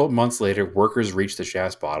 Several months later, workers reached the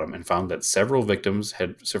shaft's bottom and found that several victims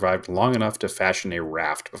had survived long enough to fashion a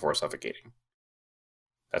raft before suffocating.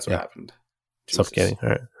 That's what happened. Jesus. Suffocating. All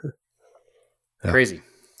right. Yeah. Crazy.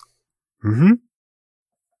 Mm-hmm.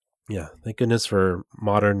 Yeah. Thank goodness for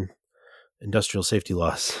modern industrial safety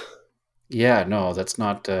laws. Yeah. No, that's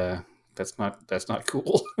not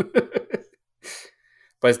cool.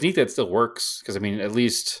 But it's neat that it still works because, I mean, at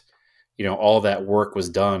least, you know, all that work was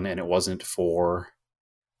done and it wasn't for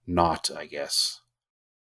naught, I guess.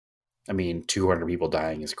 I mean, 200 people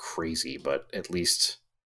dying is crazy, but at least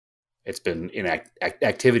it's been in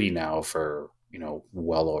activity now for, you know,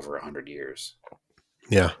 well over 100 years.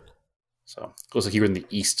 Yeah. So it looks like you were in the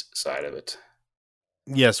east side of it.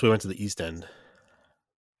 Yes, we went to the East End.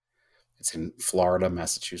 It's in Florida,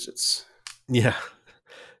 Massachusetts. Yeah.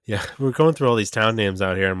 Yeah. We're going through all these town names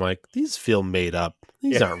out here. I'm like, these feel made up.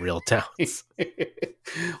 These aren't real towns. Well,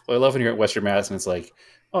 I love when you're at Western Mass and it's like,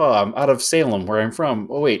 oh, I'm out of Salem, where I'm from.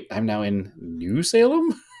 Oh, wait, I'm now in New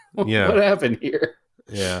Salem? Yeah. What happened here?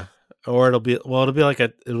 Yeah. Or it'll be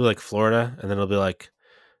like Florida, and then it'll be like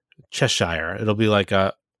Cheshire. It'll be like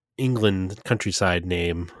a England countryside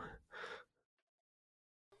name.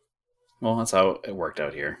 Well, that's how it worked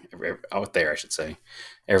out here. Out there, I should say.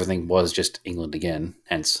 Everything was just England again,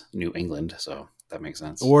 hence New England, so that makes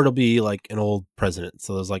sense. Or it'll be like an old president.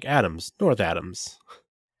 So there's like Adams, North Adams.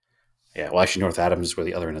 Yeah, well, actually, North Adams is where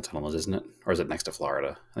the other end of the tunnel is, isn't it? Or is it next to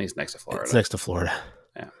Florida? I think it's next to Florida. It's next to Florida.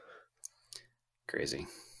 Yeah. Crazy.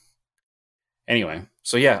 Anyway,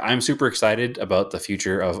 so yeah, I'm super excited about the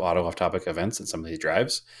future of Auto Off Topic events and some of these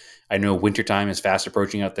drives. I know wintertime is fast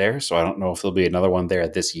approaching out there, so I don't know if there'll be another one there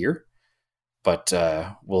this year. But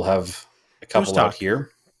we'll have a couple out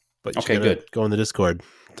here. But okay, good. Go in the Discord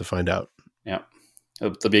to find out. Yeah.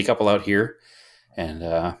 There'll be a couple out here. And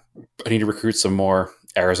I need to recruit some more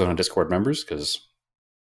Arizona Discord members because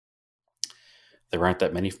there aren't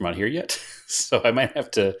that many from out here yet. So I might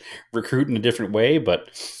have to recruit in a different way.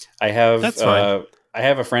 But I have I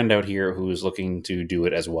have a friend out here who's looking to do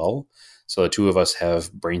it as well. So the two of us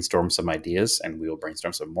have brainstormed some ideas, and we will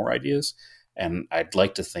brainstorm some more ideas. And I'd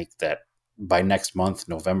like to think that by next month,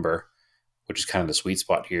 November, which is kind of the sweet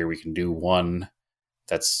spot here, we can do one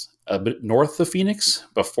that's a bit north of Phoenix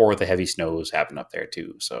before the heavy snows happen up there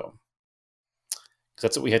too. So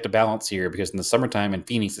that's what we have to balance here, because in the summertime in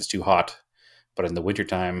Phoenix it's too hot, but in the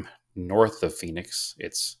wintertime north of Phoenix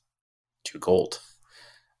it's too cold.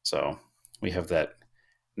 So we have that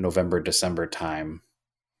November, December time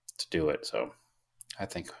to do it. So I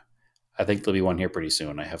think there'll be one here pretty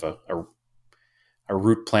soon. I have a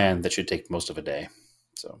route plan that should take most of a day.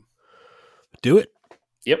 So do it.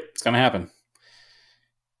 Yep, it's gonna happen.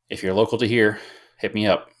 If you're local to here, hit me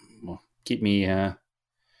up. Well, keep me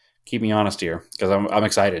honest here, because I'm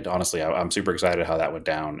excited. Honestly, I'm super excited how that went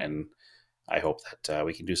down, and I hope that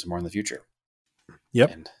we can do some more in the future.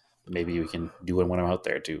 Yep, and maybe we can do it when I'm out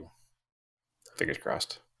there too. Fingers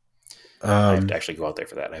crossed. I have to actually go out there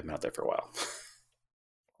for that. I haven't been out there for a while.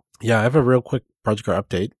 Yeah, I have a real quick Project Car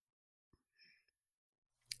update.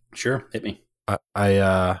 Sure, hit me.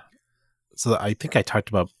 So I think I talked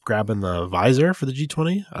about grabbing the visor for the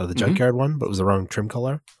G20 out of the junkyard one, but it was the wrong trim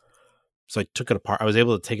color. So I took it apart. I was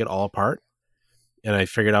able to take it all apart, and I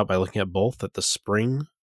figured out by looking at both that the spring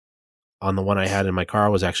on the one I had in my car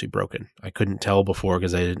was actually broken. I couldn't tell before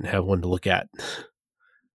because I didn't have one to look at.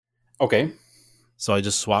 Okay. So I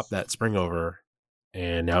just swapped that spring over,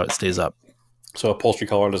 and now it stays up. So upholstery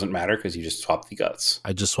color doesn't matter because you just swap the guts.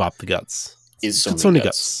 I just swapped the guts. It's Sony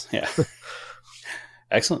guts. Yeah.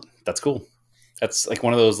 Excellent. That's cool. That's like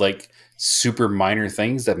one of those like super minor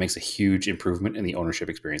things that makes a huge improvement in the ownership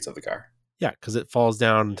experience of the car. Yeah, because it falls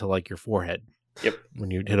down to like your forehead. Yep.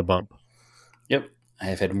 When you hit a bump. Yep. I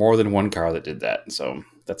have had more than one car that did that. So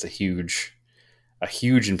that's a huge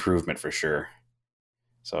improvement for sure.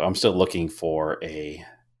 So I'm still looking for a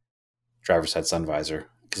driver's side sun visor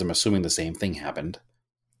because I'm assuming the same thing happened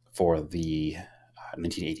for the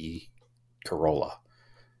 1980 Corolla,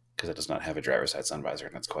 because it does not have a driver's side sun visor,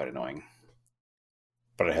 and that's quite annoying.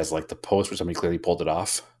 But it has like the post where somebody clearly pulled it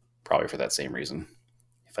off, probably for that same reason,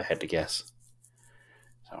 if I had to guess.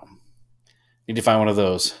 So need to find one of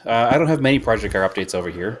those. I don't have many Project Car updates over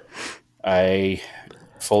here. I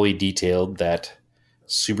fully detailed that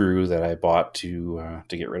Subaru that I bought to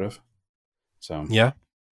get rid of. So Yeah.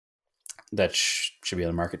 that should be on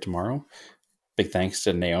the market tomorrow. Big thanks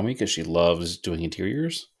to Naomi because she loves doing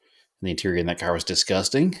interiors. And the interior in that car was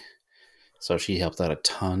disgusting. So she helped out a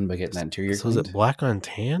ton by getting that interior So is cleaned. it black on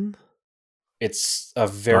tan? It's a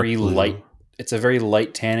very Dark blue. light. It's a very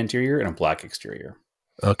light tan interior and a black exterior.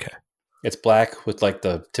 Okay. It's black with like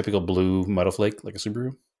the typical blue metal flake, like a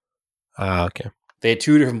Subaru. Okay. They had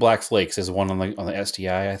two different black flakes. There's one on the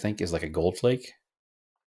STI, I think, is like a gold flake,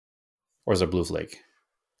 or is it a blue flake?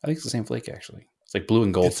 I think it's the same flake actually. It's like blue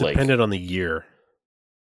and gold It's flake. dependent on the year.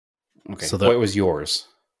 Okay. So So what was yours?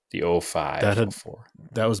 The 05, That had- 04.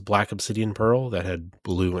 That was black obsidian pearl that had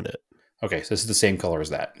blue in it. Okay, so this is the same color as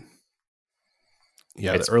that.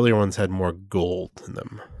 Yeah, It's- the earlier ones had more gold in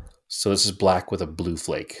them. So this is black with a blue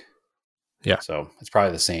flake. Yeah. So it's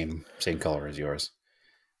probably the same color as yours.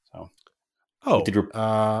 Oh, Did you-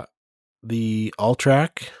 the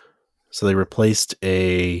Alltrack. So they replaced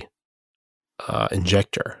a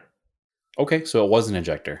injector. Okay, so it was an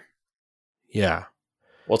injector. Yeah,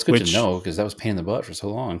 Well, it's good Which- to know because that was a pain in the butt for so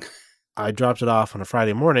long. I dropped it off on a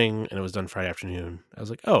Friday morning, and it was done Friday afternoon. I was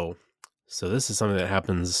like, oh, so this is something that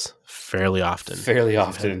happens fairly often. Fairly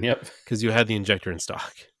often, yep. Because you had the injector in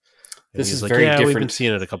stock. And This he was is like, very yeah, we've been different.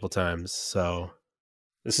 seeing it a couple times. So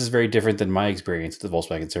This is very different than my experience at the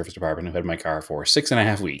Volkswagen service department. Who had my car for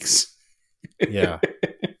 6.5 weeks. yeah.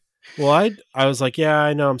 Well, I was like, yeah,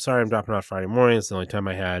 I know. I'm sorry, I'm dropping off Friday morning. It's the only time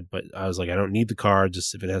I had, but I was like, I don't need the car.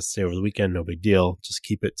 Just if it has to stay over the weekend, no big deal. Just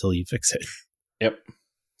keep it till you fix it. Yep.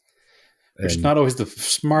 Which is And- not always the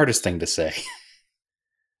smartest thing to say.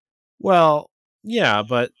 Well, yeah,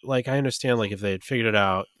 but like I understand, like if they had figured it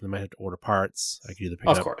out, they might have to order parts. I could either pick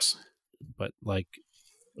it Of up, course. but like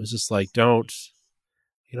it was just like, don't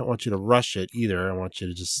want you to rush it either. I want you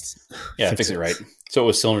to just Yeah, fix it right. So it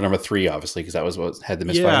was cylinder number 3, obviously, because that was what had the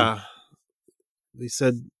misfire. Yeah, they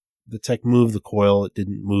said the tech moved the coil; it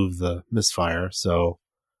didn't move the misfire. So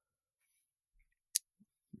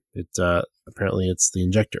it apparently it's the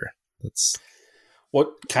injector. That's What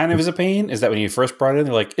kind of is a pain is that when you first brought it in,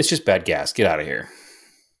 they're like, it's just bad gas. Get out of here.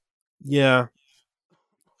 yeah.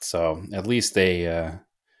 So at least they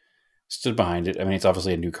stood behind it. I mean, it's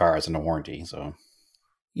obviously a new car. It's under warranty. So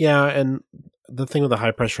Yeah, and the thing with the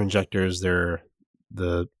high pressure injectors,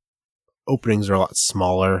 the openings are a lot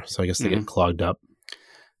smaller, so I guess they get clogged up.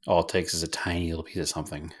 all it takes is a tiny little piece of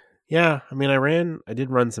something. Yeah, I mean, I did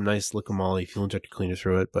run some nice Liquimoly fuel injector cleaner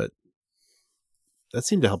through it, but that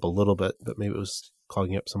seemed to help a little bit. But maybe it was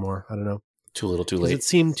clogging up some more. I don't know. Too little, too 'Cause late. it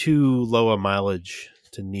seemed too low a mileage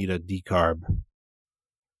to need a decarb.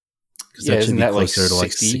 Because Yeah, that should isn't be that like closer to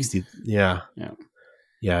like 60? 60. Yeah. Yeah.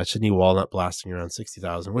 Yeah, it should need walnut blasting around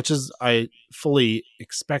 60,000, which is, I fully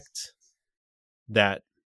expect that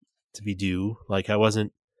to be due. Like, I was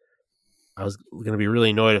going to be really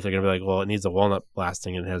annoyed if they're going to be like, well, it needs a walnut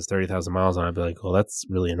blasting and it has 30,000 miles on it. I'd be like, well, that's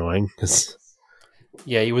really annoying. 'Cause,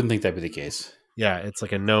 Yeah, you wouldn't think that'd be the case. yeah, it's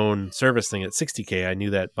like a known service thing at 60K. I knew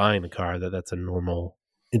that buying the car, that's a normal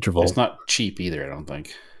interval. It's not cheap either, I don't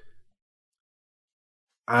think.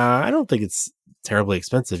 I don't think it's terribly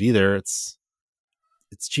expensive either. It's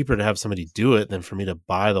cheaper to have somebody do it than for me to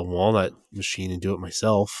buy the walnut machine and do it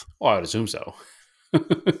myself. Well, I would assume so.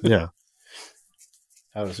 Yeah.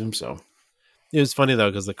 I would assume so. It was funny though,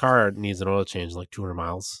 because the car needs an oil change in like 200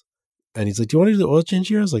 miles. And he's like, do you want to do the oil change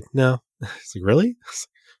here? I was like, no. He's like, really? I was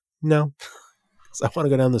like, no. 'Cause I want to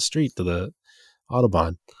go down the street to the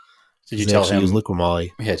Autobahn. Did you They tell actually him? use Liquimoly.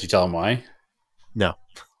 Yeah, did you tell him why? No.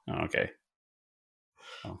 Oh, okay.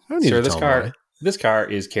 Well, I don't need sir, to this tell car, him this car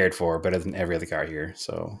is cared for better than every other car here.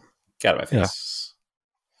 So, get out of my Yeah. face.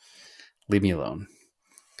 Leave me alone.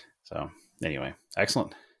 So, anyway,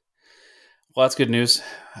 excellent. Well, that's good news.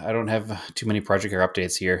 I don't have too many project car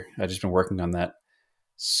updates here. I've just been working on that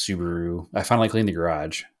Subaru. I finally cleaned the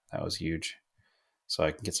garage. That was huge. So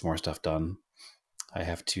I can get some more stuff done. I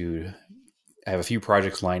have a few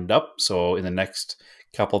projects lined up. So in the next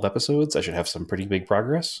couple of episodes, I should have some pretty big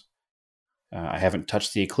progress. I haven't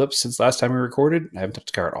touched the Eclipse since last time we recorded. I haven't touched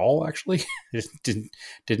the car at all, actually.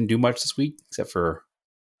 didn't do much this week except for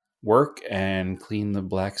work and clean the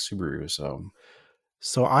black Subaru.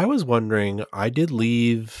 So I was wondering, I did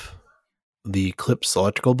leave the Eclipse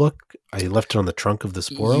electrical book. I left it on the trunk of the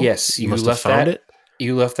Sporo. Yes, you must left have found that. it.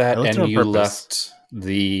 You left that, I left it and on you purpose. left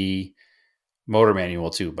the motor manual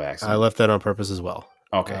too by I accident. left that on purpose as well.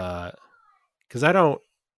 Okay, Because I don't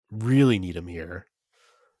really need them here.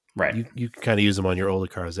 right. You can kind of use them on your older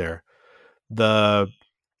cars there.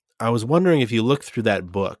 I was wondering if you look through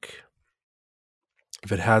that book,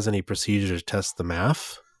 if it has any procedure to test the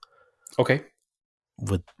MAF Okay.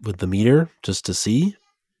 with the meter, just to see.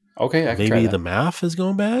 Okay, I can try Maybe that. the math is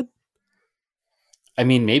going bad. I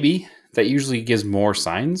mean, maybe that usually gives more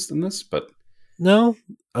signs than this, but No,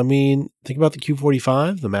 I mean, think about the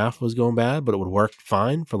Q45. The math was going bad, but it would work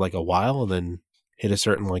fine for like a while, and then hit a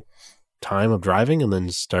certain like time of driving, and then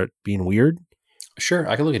start being weird. sure,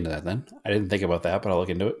 I can look into that then. I didn't think about that, but I'll look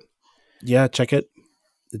into it. Yeah, check it.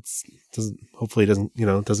 Hopefully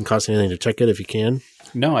it doesn't cost you anything to check it if you can.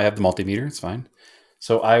 No, I have the multimeter. It's fine.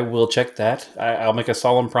 So I will check that. I'll make a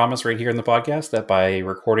solemn promise right here in the podcast that by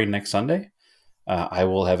recording next Sunday, I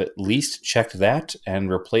will have at least checked that and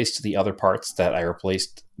replaced the other parts that I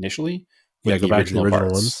replaced initially. Yeah, with go back to the original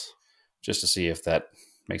parts, ones. just to see if that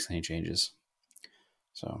makes any changes.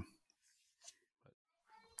 So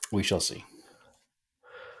we shall see.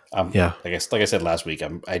 Yeah. like I said last week,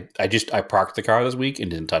 I parked the car this week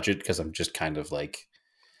and didn't touch it because I'm just kind of like,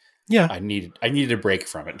 Yeah. I needed a break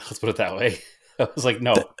from it. Let's put it that way. I was like,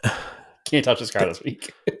 no, can't touch this car this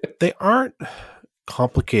week. They aren't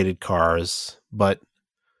complicated cars, but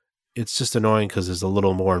it's just annoying because there's a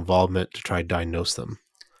little more involvement to try to diagnose them.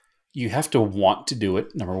 You have to want to do it,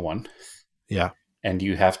 number one. Yeah. And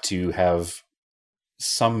you have to have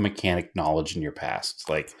some mechanic knowledge in your past.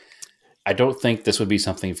 Like, I don't think this would be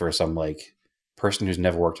something for some like person who's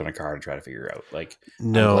never worked on a car to try to figure out. Like,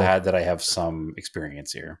 No. I'm glad that I have some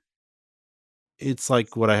experience here. It's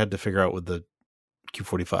like what I had to figure out with the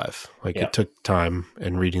Q45. Like Yeah. it took time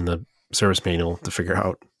and reading the service manual to figure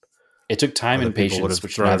out. It took time Other and people would patience, have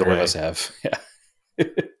which thrown it neither of away. us have. Yeah.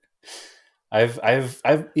 I've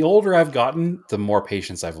the older I've gotten, the more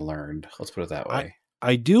patience I've learned. Let's put it that way.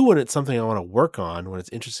 I do when it's something I want to work on, when it's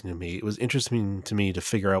interesting to me. It was interesting to me to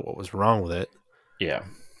figure out what was wrong with it. Yeah.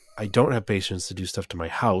 I don't have patience to do stuff to my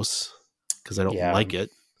house because I don't Yeah. like it.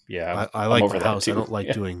 Yeah. I I'm like over my that house. I too. don't like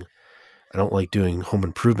Yeah. doing. I don't like doing home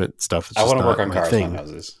improvement stuff. It's I just want to work not on my cars, thing. not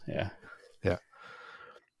houses. Yeah.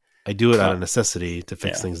 I do it out Huh. of necessity to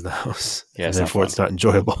fix Yeah. things in the house. Yeah, and it's not therefore fun. it's not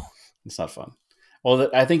enjoyable. It's not fun. Well,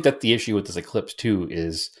 I think that the issue with this Eclipse too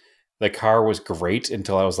is the car was great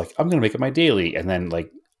until I was like, I'm going to make it my daily. And then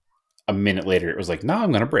like a minute later, it was like, no,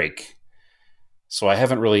 I'm going to brake. So I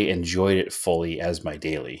haven't really enjoyed it fully as my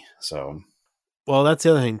daily. So Well, that's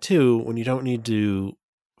the other thing too. When you don't need to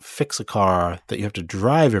fix a car that you have to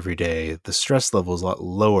drive every day, the stress level is a lot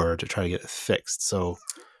lower to try to get it fixed. So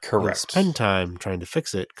you'll correct. spend time trying to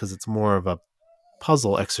fix it because it's more of a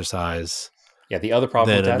puzzle exercise Yeah, the other problem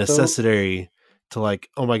than with a that though, necessity to like,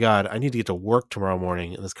 oh my God, I need to get to work tomorrow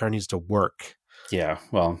morning and this car needs to work. yeah,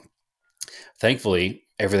 well, thankfully,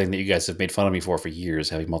 everything that you guys have made fun of me for years,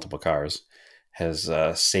 having multiple cars, has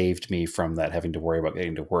saved me from that having to worry about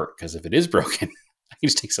getting to work. Because if it is broken, I can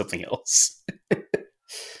just take something else.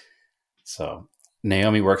 So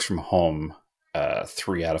Naomi works from home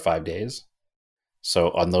 3 out of 5 days.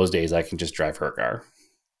 So on those days, I can just drive her car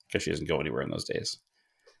because she doesn't go anywhere in those days.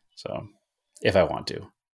 So if I want to,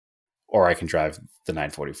 or I can drive the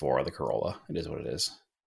 944 or the Corolla. It is what it is.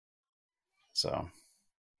 So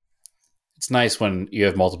it's nice when you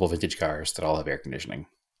have multiple vintage cars that all have air conditioning,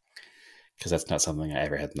 because that's not something I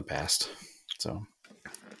ever had in the past. So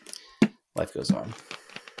life goes on.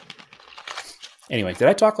 Anyway, did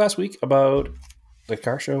I talk last week about the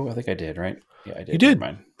car show? I think I did, right? Yeah, I did. You did.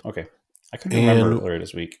 Never mind. Okay. I couldn't remember And- earlier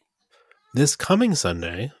this week. This coming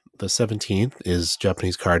Sunday, the 17th, is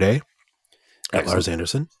Japanese Car Day at Excellent. Lars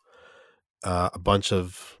Anderson. A bunch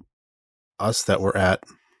of us that were at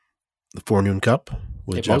the Forenoon Cup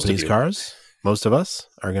with Yeah, most of Japanese you. cars, most of us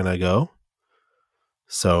are going to go.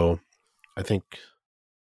 So I think,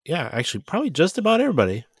 yeah, actually, probably just about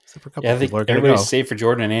everybody, except for a couple Yeah, I of think people are going to everybody go. save for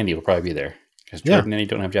Jordan and Andy will probably be there, because Yeah. Jordan and Andy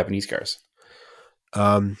don't have Japanese cars. So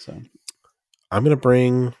I'm going to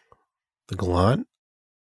bring the Galant.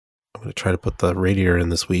 I'm going to try to put the radiator in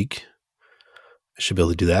this week. I should be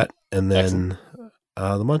able to do that. And then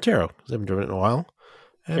the Montero, because I haven't driven it in a while.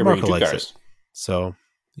 And you're bringing Marco 2 likes cars. it. So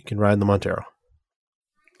you can ride in the Montero.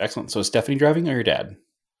 Excellent. So is Stephanie driving or your dad?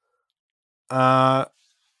 I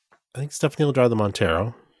think Stephanie will drive the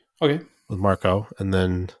Montero Okay. with Marco. And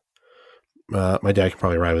then my dad can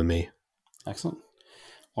probably ride with me. Excellent.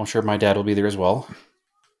 Well, I'm sure my dad will be there as well.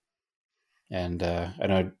 And I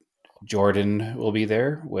know Jordan will be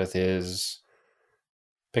there with his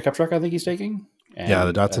pickup truck, I think he's taking. And Yeah,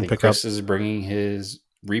 the Datsun I think pickup. Chris is bringing his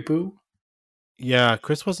Repu. Yeah,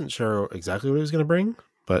 Chris wasn't sure exactly what he was going to bring,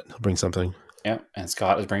 but he'll bring something. Yeah. And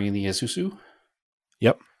Scott is bringing the Isuzu.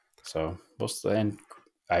 Yep. So and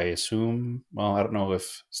I assume, well, I don't know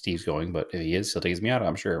if Steve's going, but if he is, he'll take his Miata,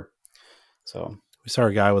 I'm sure. So We saw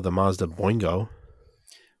a guy with a Mazda Boingo.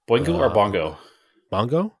 Boingo or Bongo?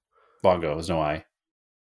 Bongo? Bongo is no I.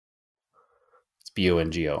 It's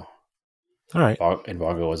Bongo. All right. And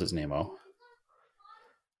Bongo was his name-o.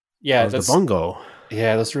 Yeah, The Bongo.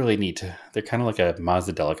 Yeah, that's really neat. They're kind of like a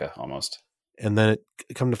Mazda Delica almost. And then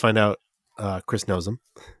come to find out, Chris knows him.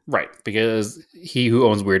 Right, because he who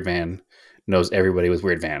owns Weird Van knows everybody with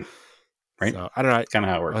Weird Van. Right? So, I don't know. That's kind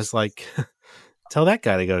of how it works. I was like, tell that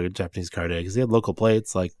guy to go to Japanese Car Day because he had local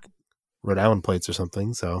plates, like Rhode Island plates or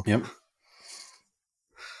something. So, yep.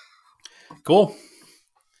 Cool.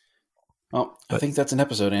 Well, I think that's an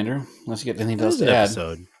episode, Andrew. Unless you get anything else to add.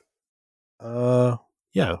 Episode.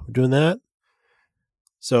 Yeah, we're doing that.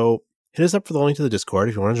 So hit us up for the link to the Discord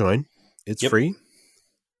if you want to join. It's free.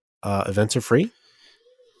 Events are free.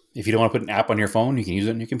 If you don't want to put an app on your phone, you can use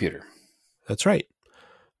it on your computer. That's right.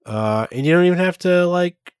 And you don't even have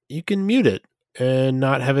to you can mute it and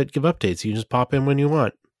not have it give updates. You can just pop in when you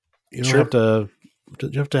want. You don't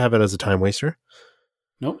have to have it as a time waster.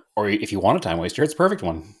 Nope. Or if you want a time waster, it's a perfect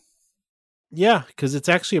one. Yeah, because it's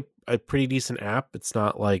actually a pretty decent app. It's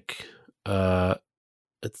not like I'm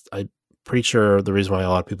pretty sure the reason why a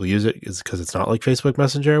lot of people use it is because it's not like Facebook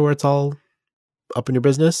Messenger where it's all up in your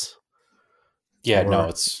business. Yeah, no,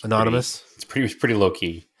 it's anonymous. It's pretty low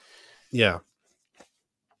key. Yeah.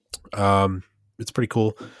 It's pretty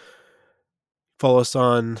cool. Follow us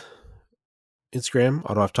on Instagram,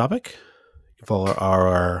 Auto Off Topic. You can follow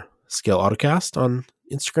our Scale Autocast on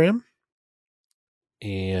Instagram.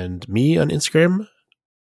 And me on Instagram.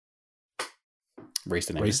 Raced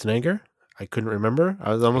in Anger. I couldn't remember.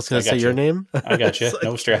 I was almost going to say your name. I got you.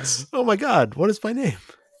 No stress. Oh my God. What is my name?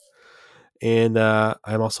 And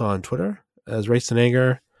I'm also on Twitter as Raced in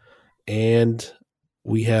Anger. And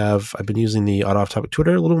I've been using the Auto Off Topic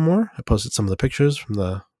Twitter a little more. I posted some of the pictures from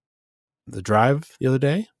the drive the other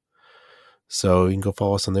day. So you can go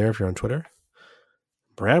follow us on there if you're on Twitter.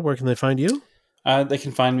 Brad, where can they find you? They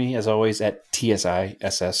can find me, as always, at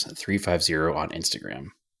TSISS350 on Instagram.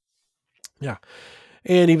 Yeah.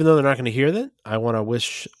 And even though they're not going to hear that, I want to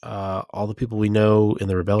wish all the people we know in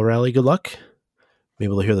the Rebel Rally good luck. Maybe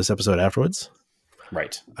they'll hear this episode afterwards.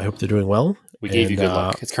 Right. I hope they're doing well. We gave you good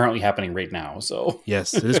luck. It's currently happening right now. So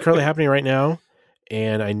yes, it is currently happening right now.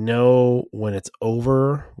 And I know when it's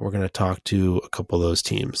over, we're going to talk to a couple of those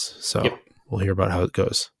teams. So we'll hear about how it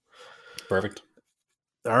goes. Perfect.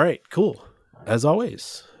 All right, cool. As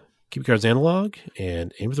always, keep your cards analog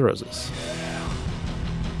and aim for the roses.